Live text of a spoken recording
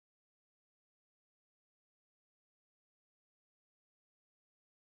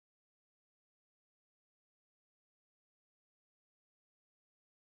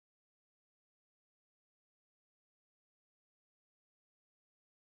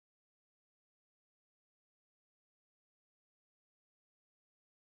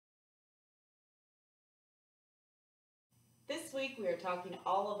This week we are talking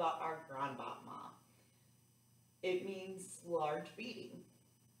all about our Grand Battement. It means large beating.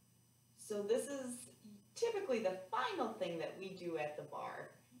 So this is typically the final thing that we do at the bar,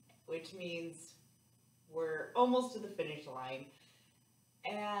 which means we're almost to the finish line.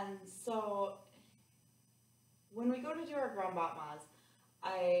 And so when we go to do our Grand Battements,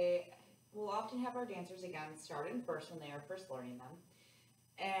 I will often have our dancers again start in first when they are first learning them.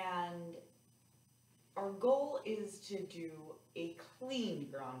 And our goal is to do a clean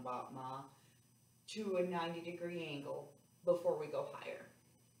Grand Battement to a 90-degree angle before we go higher.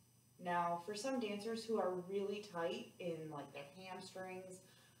 Now, for some dancers who are really tight in like their hamstrings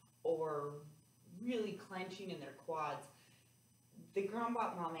or really clenching in their quads, the Grand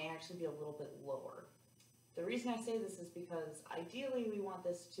Battement may actually be a little bit lower. The reason I say this is because ideally we want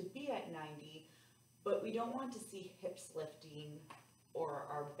this to be at 90, but we don't want to see hips lifting or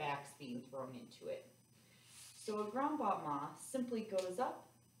our backs being thrown into it. So a Grand Battement simply goes up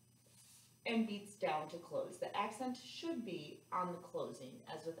and beats down to close. The accent should be on the closing,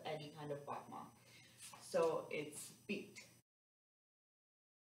 as with any kind of battement. So it's beat.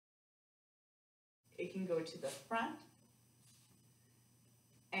 It can go to the front,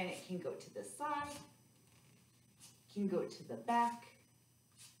 and it can go to the side, can go to the back,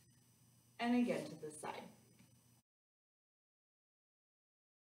 and again to the side.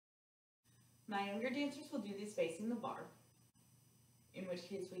 My younger dancers will do these facing the bar, in which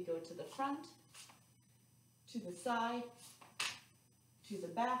case we go to the front, to the side, to the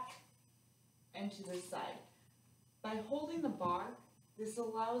back, and to the side. By holding the bar, this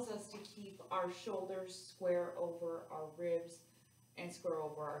allows us to keep our shoulders square over our ribs and square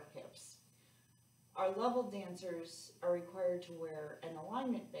over our hips. Our level dancers are required to wear an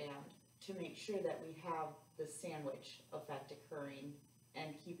alignment band to make sure that we have the sandwich effect occurring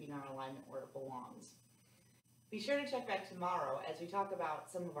and keeping our alignment where it belongs. Be sure to check back tomorrow as we talk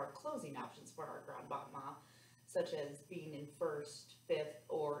about some of our closing options for our Grand Battement, such as being in first, fifth,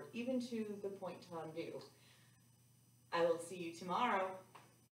 or even to the point tendu. I will see you tomorrow.